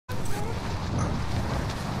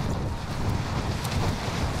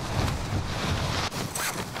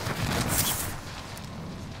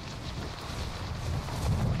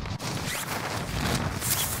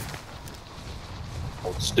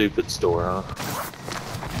stupid store, huh?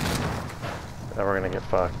 Now we're gonna get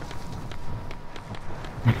fucked.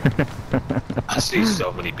 I see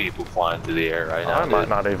so many people flying through the air right now. I might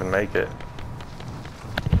not even make it.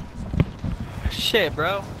 Shit,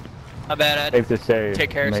 bro. My bad. Safe to say, take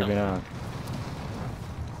care of maybe something. not.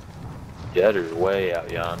 Jetter's way out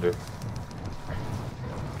yonder.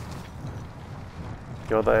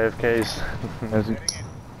 Kill the AFKs.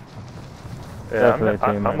 Yeah, Definitely a team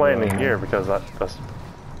I'm member landing on here there. because I just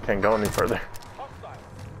can't go any further.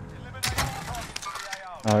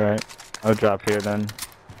 Alright, I'll drop here then.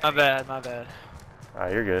 My bad. Ah,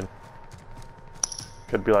 you're good.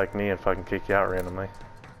 Could be like me and fucking kick you out randomly.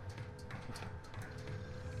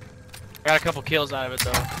 Got a couple kills out of it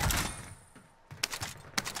though.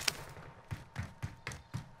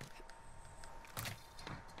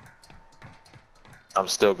 I'm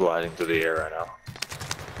still gliding through the air right now.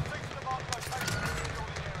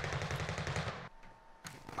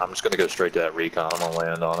 I'm just gonna go straight to that recon. I'm gonna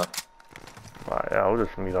land on it. Alright, yeah, I'll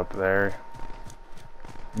just meet up there.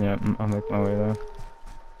 Yeah, I'll make my way there.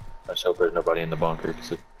 I just hope there's nobody in the bunker.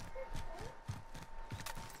 Cause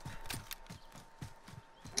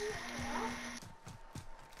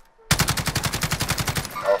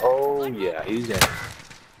Oh yeah, he's in.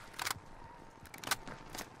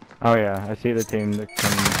 Oh yeah, I see the team that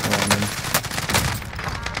comes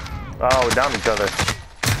along. Oh, we're down each other.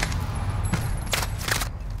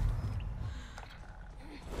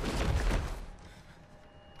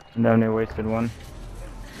 Down there, wasted one.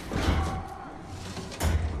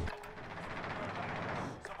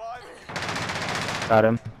 Got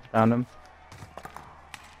him. Found him.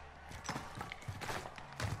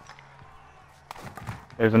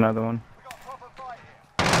 There's another one.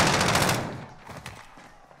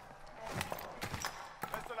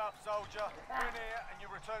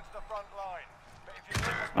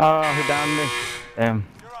 Oh, he downed me. Damn.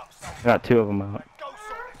 Got two of them out.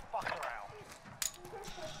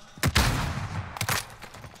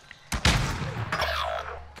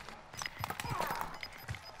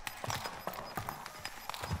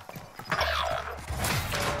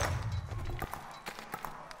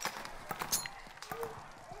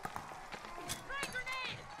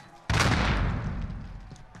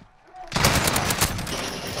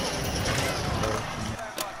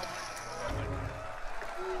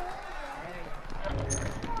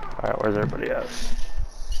 Alright, where's everybody at?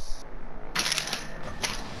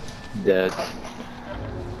 Dead.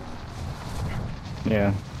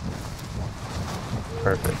 Yeah.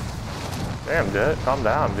 Perfect. Damn, Jet, calm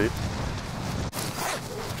down, dude.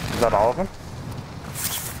 Is that all of them?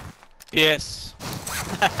 Yes.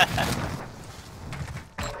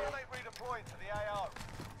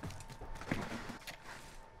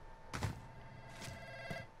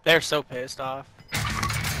 They're so pissed off.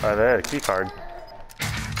 Alright, they had a key card.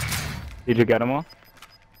 Did you get them all?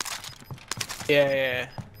 Yeah.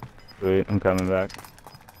 Sweet, I'm coming back.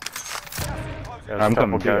 There's I'm a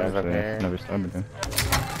couple coming too, guns in actually. here. Never started there.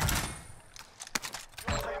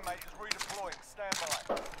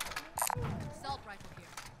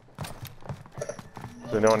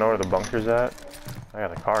 Does anyone know where the bunker's at? I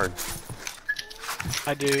got a card.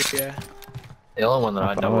 I do, yeah. The only one that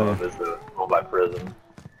I know of is the one by prison.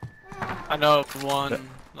 I know of one,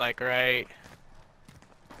 like, right.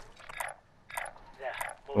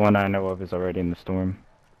 The one I know of is already in the storm.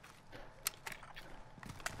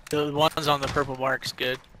 The ones on the purple mark's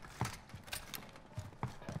good.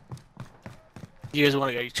 You guys want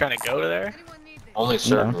to go? You trying to go to there? Only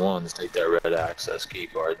certain ones take that red access key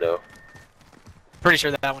card though. Pretty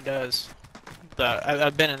sure that one does.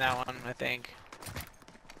 I've been in that one, I think.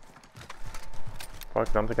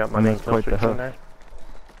 Fuck, don't they got my I name think quite the in hook. there?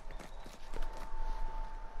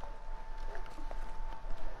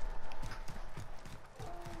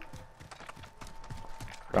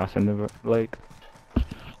 Crossing the lake.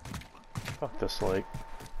 Fuck this lake.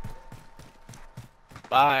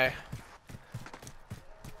 Bye.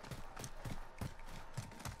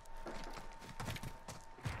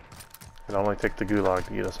 It'd only take the gulag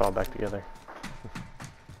to get us all back together.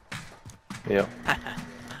 Yep.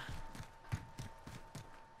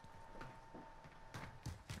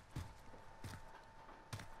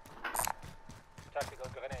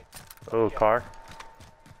 Oh, car?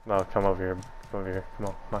 No, come over here. Come over here. Come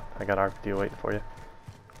on, come on. I got RPD waiting for you.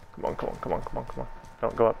 Come on, come on, come on, come on, come on.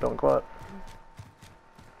 Don't go up, don't go up.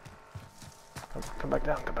 Come back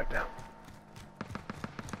down, come back down.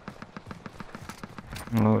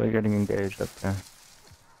 Oh, they're getting engaged up there.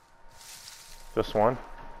 Just one?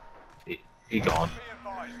 He gone.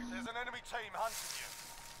 There's an enemy team hunting you.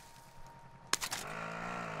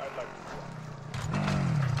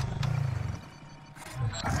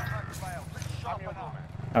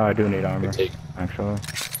 Oh, I do need armor, Take. actually.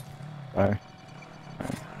 Sorry.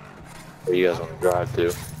 Where you guys want to drive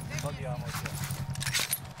to?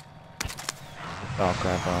 Oh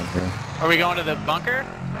crap on here. Are we going to the bunker?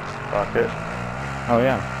 Fuck it. Oh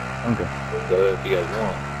yeah, I'm good. Go if you guys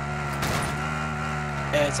want.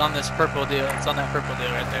 Yeah, it's on this purple deal. It's on that purple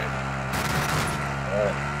deal right there.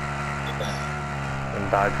 Alright.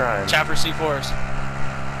 And die trying. Chopper C4s.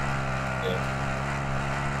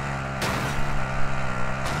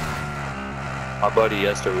 My buddy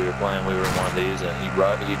yesterday we were playing, we were in one of these, and he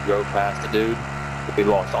drove past the dude. We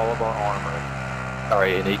lost all of our armor.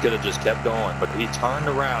 Alright, and he could have just kept going, but he turned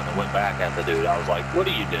around and went back at the dude. I was like, what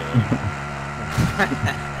are you doing?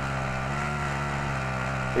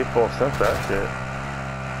 He full sent that shit.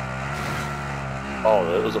 Oh,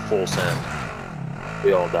 it was a full send.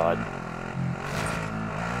 We all died.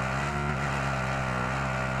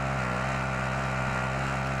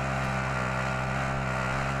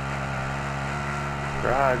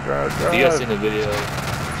 Drive. Have you guys seen the video?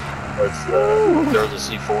 There was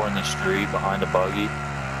a C4 in the street behind a buggy,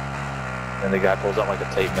 and the guy pulls out like a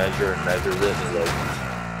tape measure and measures it, and he's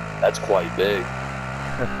like, "That's quite big."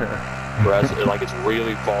 Whereas, like, it's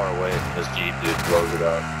really far away from this Jeep, dude blows it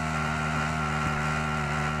up.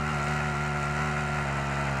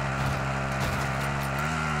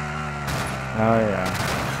 Oh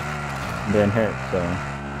yeah. Been hit, so.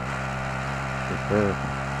 It's good.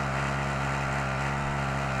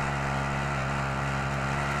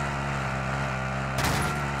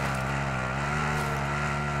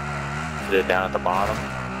 Is it down at the bottom?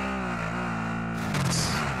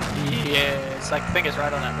 Yeah, it's like, I think it's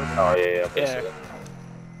right on that purple. Oh yeah, okay. Yeah.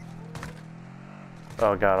 So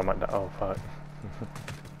Oh god, I might die. Oh fuck.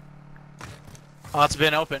 Oh, it's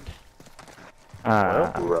been opened.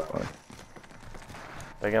 Ah. Well,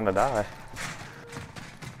 They're gonna die.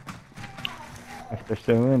 If they're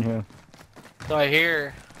still in here. So I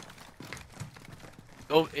hear.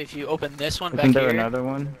 Oh, if you open this one Isn't back there here, another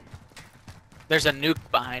one? there's a nuke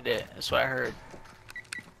behind it. That's what I heard.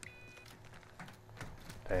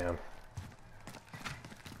 Damn.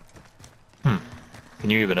 Can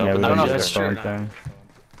you even Yeah, open we I don't know that if yet, it's or- true or phone not. thing.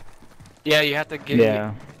 Yeah, you have to get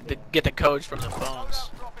Yeah. get the codes from the phones.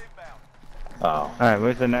 Oh. Alright,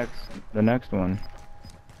 where's the next one?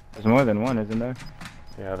 There's more than one, isn't there?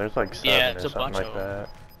 Yeah, there's like 7 Yeah, or it's a something bunch like of 'em. that.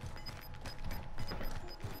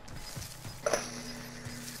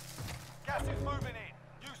 Gas is moving in.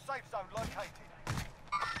 New safe zone located.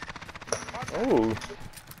 Oh,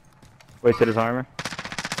 Wasted his armor.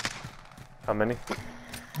 how many?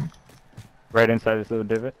 Right inside this little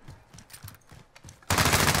divot.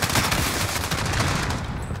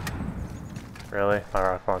 Really? My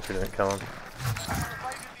rock launcher didn't kill him.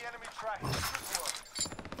 Evaded the enemy track. Good work.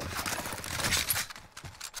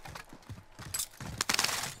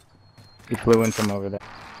 He flew in from over there.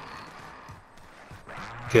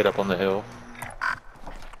 Get up on the hill.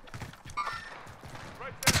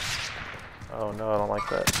 Oh no, I don't like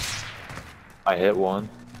that. I hit one.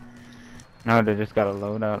 No, they just got a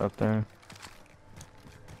loadout up there.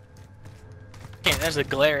 Man, there's a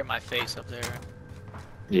glare in my face up there.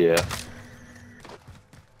 Yeah.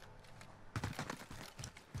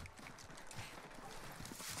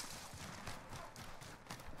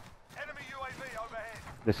 Enemy UAV overhead.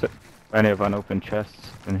 There's plenty of unopened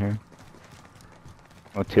chests in here.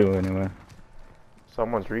 Well, 2 anyway.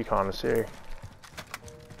 Someone's recon is here.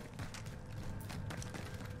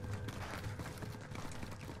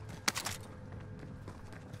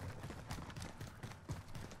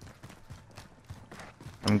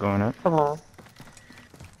 I'm going up. Come on.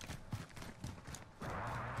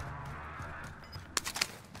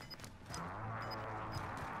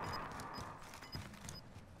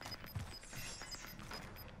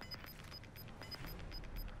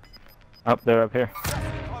 Up there, up here.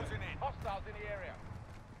 Closing in. Hostiles in the area.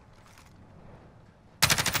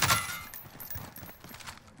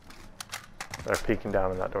 They're peeking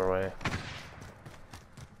down in that doorway.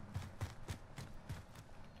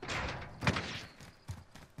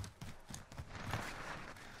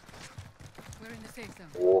 We're in the safe zone.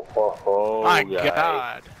 Whoa, My guy.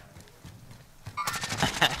 God.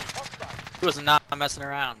 He was not messing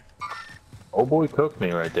around. Oh boy, cooked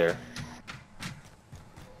me right there.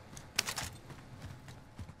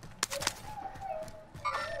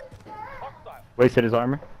 Wasted his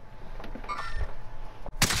armor.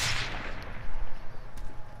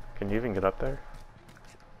 Can you even get up there?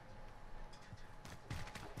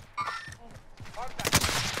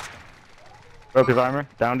 Broke his armor.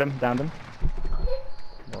 Downed him.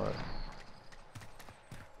 What?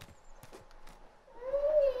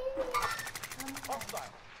 Hostile.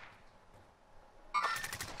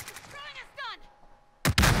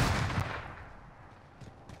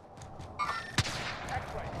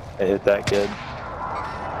 I hit that kid.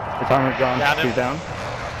 His armor's gone. Got him. He's down.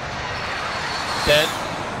 Dead.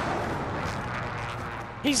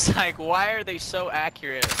 He's like, why are they so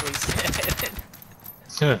accurate? That's what he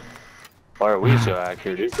said. Why are we so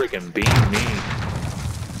accurate? You freaking beat me.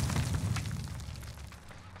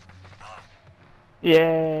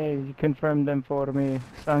 Yay! You confirmed them for me.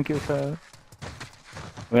 Thank you, sir.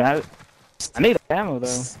 I mean, I need ammo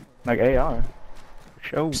though, like AR. For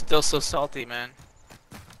sure. Still so salty, man.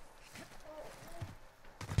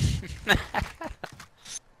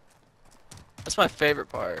 That's my favorite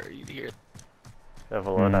part. You hear? Have a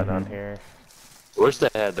loadout down here. Wish they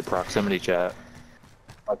had the proximity chat.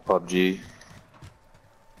 Like PUBG.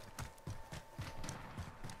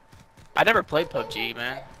 I never played PUBG,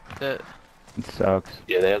 man. It sucks.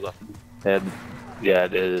 Yeah, yeah,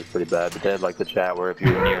 it is pretty bad, but they had like the chat where if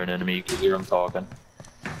you're near an enemy, you can hear them talking.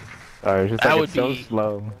 Sorry, it's just That like would it's so be-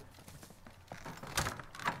 slow.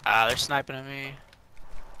 Ah, they're sniping at me.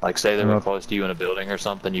 Like say they were close to you in a building or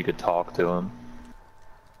something, you could talk to them.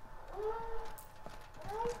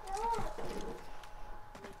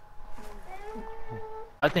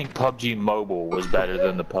 I think PUBG Mobile was better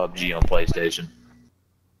than the PUBG on PlayStation.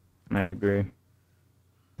 I agree.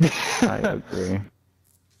 I agree.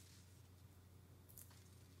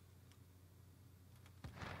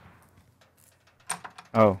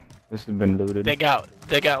 Oh, this has been looted. They got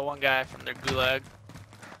one guy from their gulag.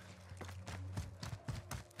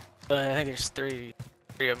 But I think there's three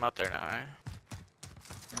of them out there now.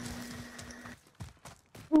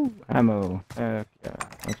 Ooh, ammo. Heck yeah.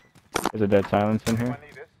 There's a dead silence in here.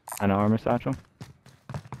 And an armor satchel.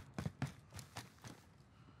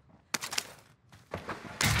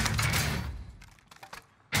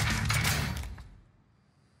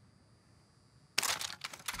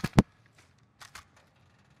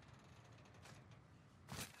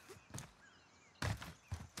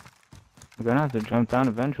 We're gonna have to jump down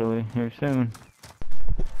eventually, here soon.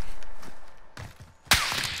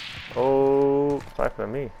 Oh, sniping at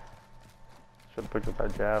me. Should have picked up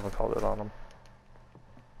that jab and called it on him.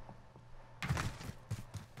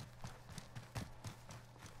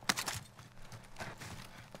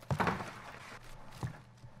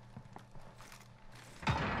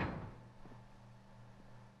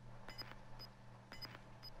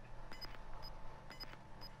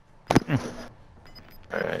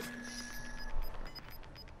 Alright.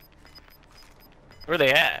 Where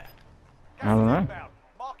they at? I don't know.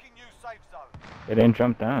 Marking new safe zone. They didn't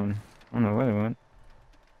jump down. I don't know where they went.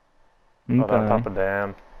 Oh, on top Okay. of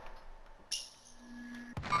dam.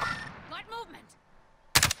 Got movement.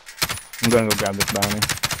 I'm gonna go grab this bounty.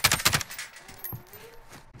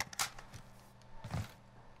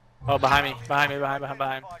 Oh, behind me, behind me. Slot the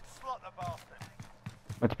bastard.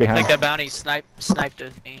 What's I behind? think that bounty sniped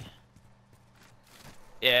at me.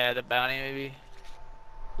 Yeah, the bounty maybe.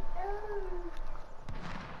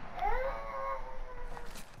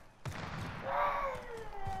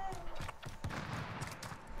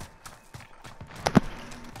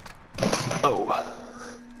 Oh.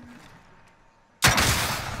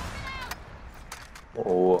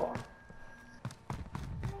 Oh.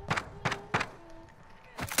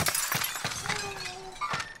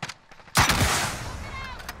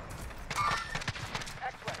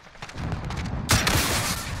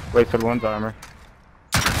 Wasted one's armor.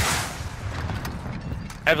 I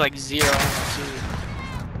have like 0 armor too.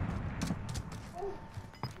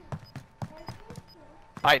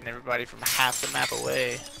 Fighting everybody from half the map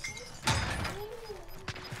away.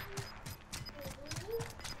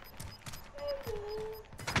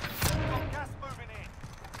 Got gas moving in.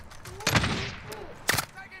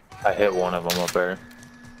 I hit one of them up there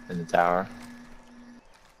in the tower.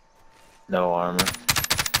 No armor.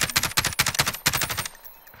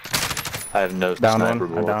 I have no Down sniper one. I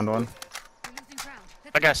bullets. downed one. We're losing ground.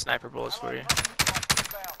 I got sniper bullets for you.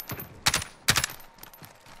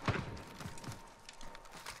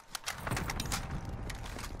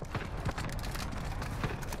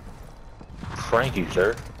 Frankie,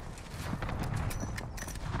 sir.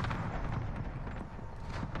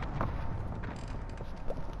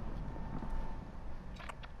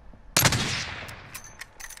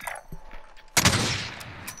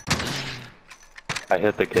 I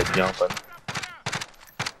hit the kid jumping.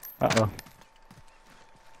 Uh-oh.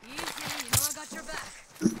 Easy, you know I got your back.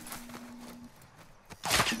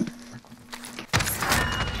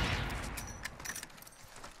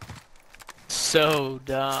 So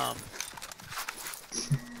dumb.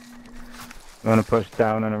 You wanna push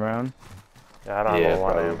down and around? Yeah, I don't have Yeah, a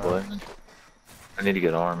lot of ammo. probably. I need to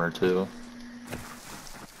get armor too.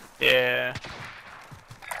 Yeah.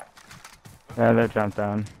 Yeah, they jumped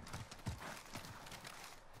down.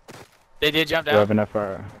 They did jump Do I have down. enough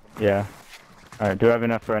for? Yeah. All right. Do I have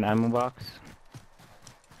enough for an ammo box?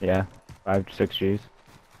 Yeah. 5 to 6 Gs.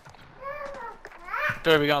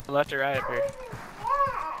 So are we going left or right up here?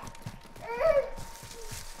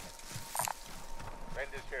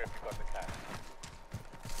 Vendors here if you got the cash.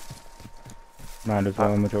 Might as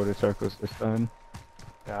well majority circles this time.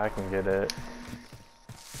 Yeah, I can get it.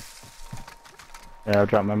 Yeah, I'll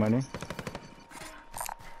drop my money.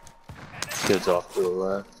 Kids off to the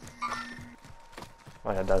left.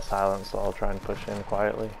 Like it does silence, so I'll try and push in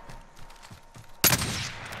quietly.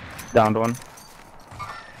 Downed one.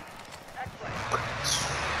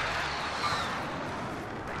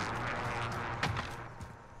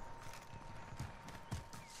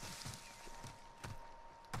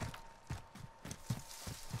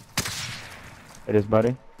 It is,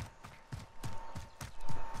 buddy.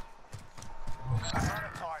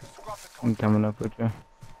 I'm coming up with you.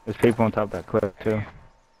 There's people on top of that cliff too.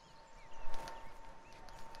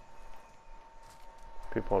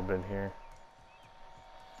 People have been here.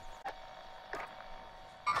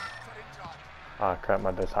 Ah, crap,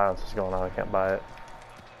 my silence is going on. I can't buy it.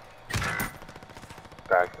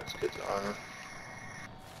 Back this kid's armor.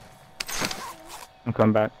 I'm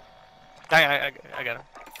coming back. I got him.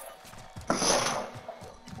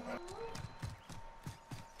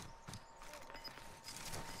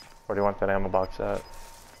 Where do you want that ammo box at?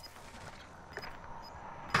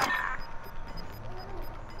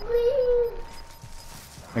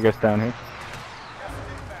 I guess down here.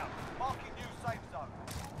 Marking new safe zone.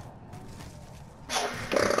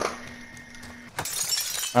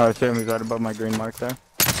 Oh, I see him. He's right above my green mark there.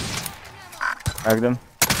 Tagged him.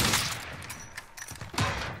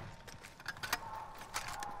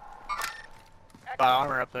 Got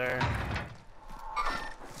armor up there.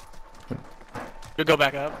 Could go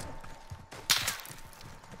back up.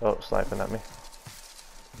 Oh, sniping at me.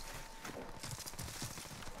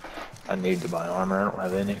 I need to buy armor, I don't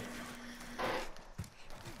have any.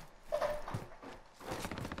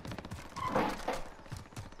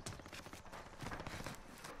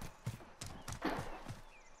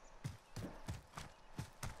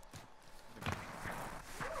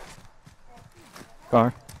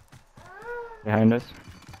 Car. Behind us.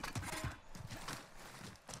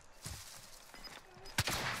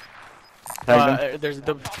 Tagged him. There's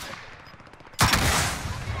the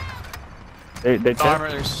They took. armor.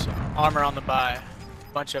 There's armor on the buy.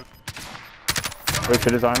 Bunch of.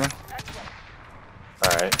 Wasted his armor.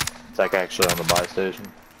 Alright. It's like actually on the buy station.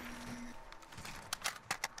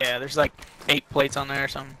 Yeah, there's like 8 plates on there or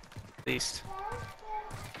something. At least.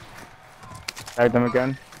 Tagged him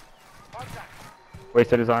again.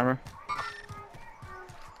 Wasted his armor.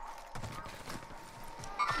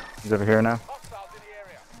 He's over here now. Hostiles in the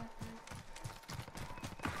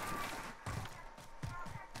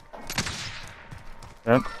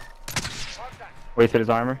area. Yep. Wasted his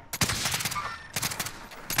armor.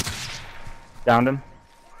 Downed him.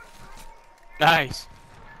 Nice.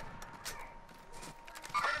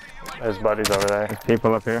 There's buddies over there. There's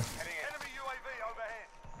people up here. Enemy UAV overhead.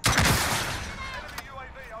 Enemy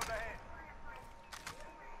UAV overhead.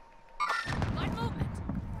 Light movement.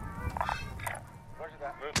 Roger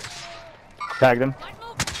that. Moving. Tagged him. Light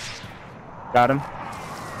movement. Got him.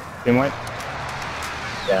 Team white.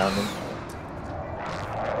 Down them.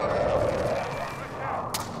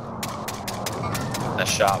 That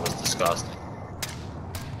shot was disgusting.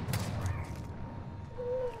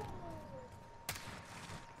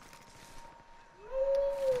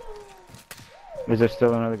 Is there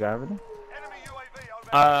still another guy over there? Enemy UAV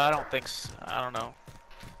overhead. I don't think so. I don't know.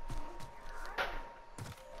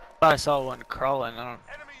 Thought I saw one crawling. I don't.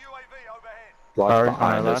 Enemy UAV overhead. Watch Sorry,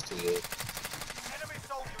 behind on our us. Enemy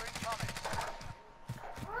soldier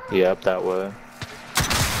incoming. Yep, that way.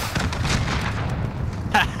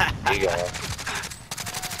 You got it.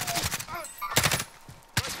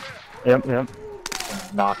 Yep.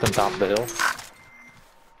 Knocked him top of the hill.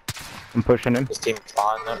 I'm pushing him. His teammate's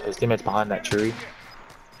behind them. His teammate's behind that tree.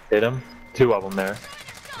 Hit him. 2 of them there.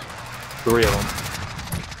 3 of them.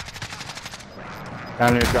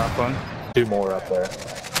 Down here, drop one. 2 more up there.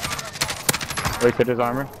 Wasted his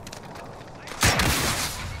armor.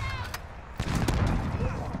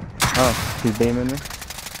 Oh, he's beaming me.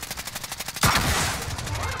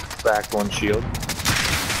 Cracked 1 shield.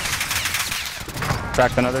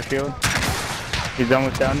 Cracked another shield. He's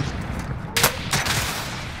almost down.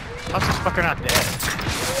 How's this fucker not dead?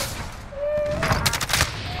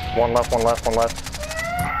 One left.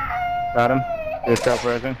 Got him. Just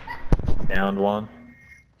self-resing. Downed 1.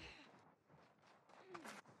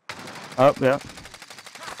 Oh, yeah.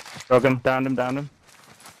 Broke him. Downed him.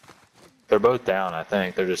 They're both down, I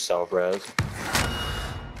think. They're just self-res.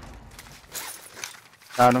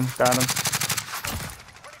 Got him, got him.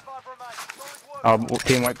 25 remain. Solid work. Oh,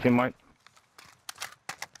 team white, team white.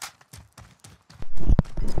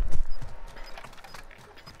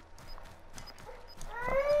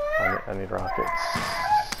 I need rockets.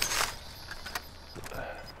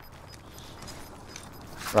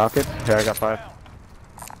 Rockets? Here, I got 5.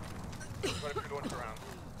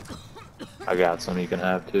 I got some you can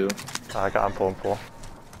have too. I'm pulling full.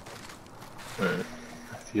 Alright.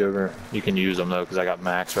 If you ever, you can use them though, because I got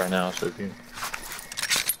max right now. So if you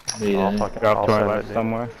need I'll any. Drop to our send left it,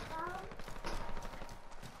 somewhere.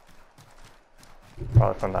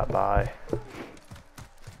 probably from that buy.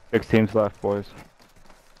 6 teams left, boys.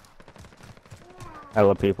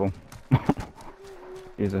 Hella people.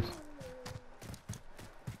 Jesus.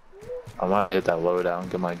 I might hit that loadout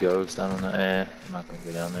and get my ghost. I don't know. I'm not gonna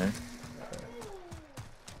go down there.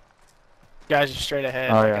 Guys are straight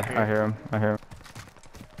ahead. Oh like yeah, I hear him. I hear him.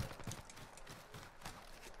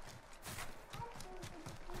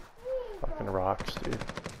 Fucking rocks, dude.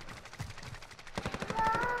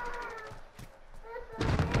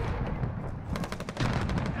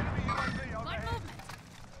 Enemy UAV Light overhead. movement.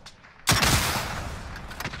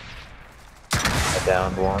 I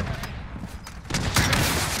downed one.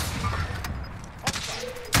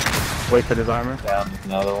 Wasted his armor. Downed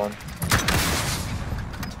another one.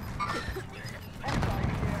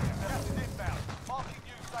 Gas is inbound. Marking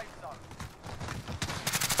new safe zone.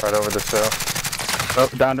 Right over the sill. Oh,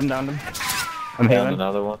 downed him, downed him. I'm Downed healing.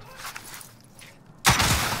 another one.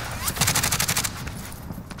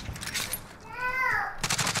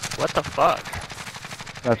 What the fuck?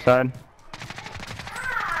 Left side.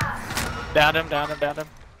 Downed him, downed him, downed him.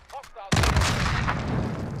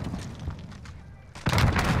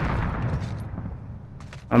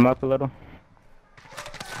 I'm up a little.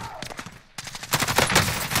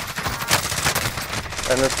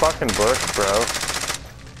 And this fucking bush, bro.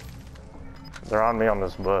 They're on me on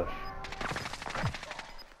this bush.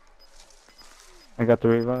 I got the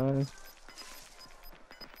revive.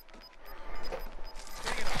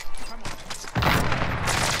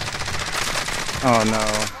 Oh no.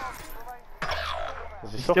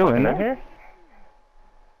 Is he He's still still in fucking there? here?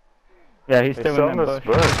 Yeah, he's He's still still in in that this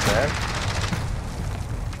bush. bush, man.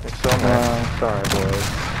 He's still in there. Sorry, boys.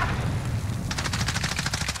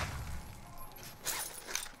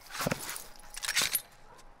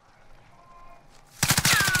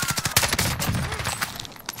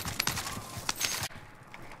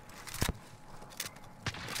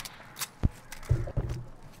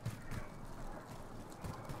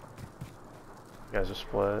 You guys are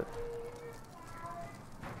split.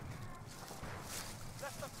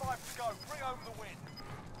 Less than 5 to go. Bring home the win.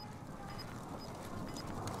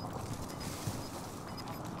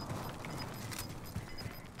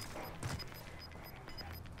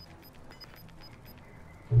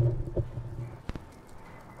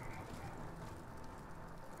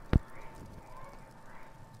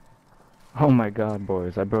 Oh my god,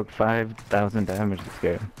 boys. I broke 5,000 damage this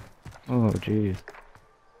game. Oh, jeez.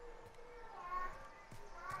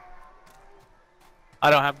 I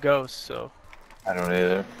don't have ghosts, so. I don't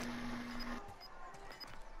either.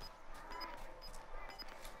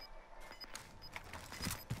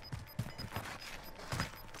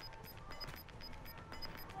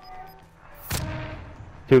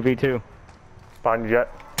 Two v 2. Find jet.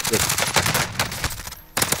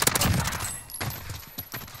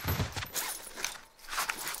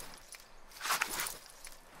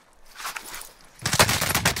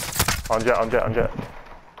 On jet, on jet, on jet.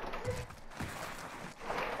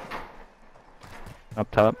 Up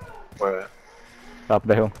top. Where? Top of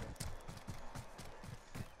the hill.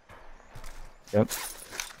 Yep.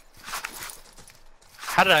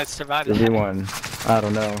 How did I survive that? 2v1. I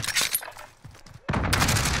don't know.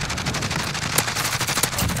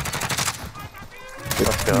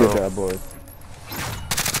 Let's go. Good job, boys.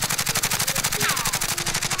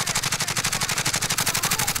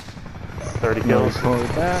 $30 kills. Nice. Hold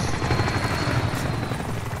that.